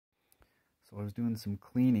So I was doing some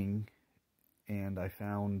cleaning and I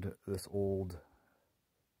found this old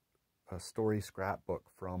story scrapbook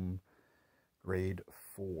from grade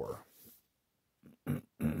 4. It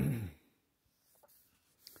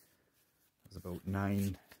was about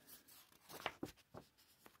 9.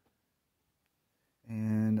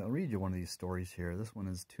 And I'll read you one of these stories here. This one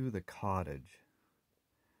is To the Cottage.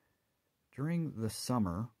 During the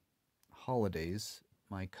summer holidays,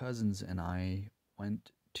 my cousins and I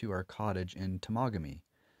went to our cottage in Temagami.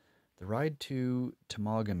 The ride to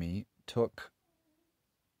Temagami took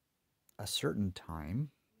a certain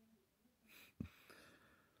time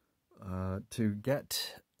to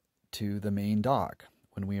get to the main dock.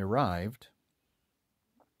 When we arrived,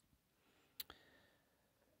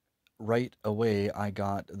 right away I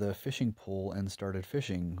got the fishing pole and started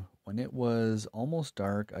fishing. When it was almost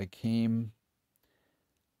dark, I came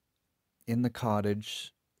in the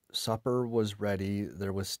cottage. Supper was ready.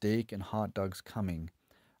 There was steak and hot dogs coming.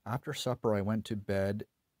 After supper, I went to bed,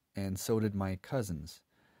 and so did my cousins.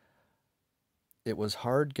 It was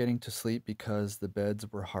hard getting to sleep because the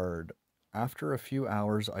beds were hard. After a few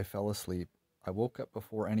hours, I fell asleep. I woke up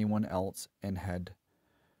before anyone else and had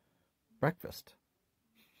breakfast.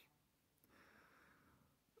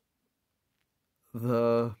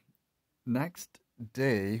 The next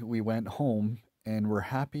day, we went home and were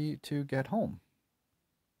happy to get home.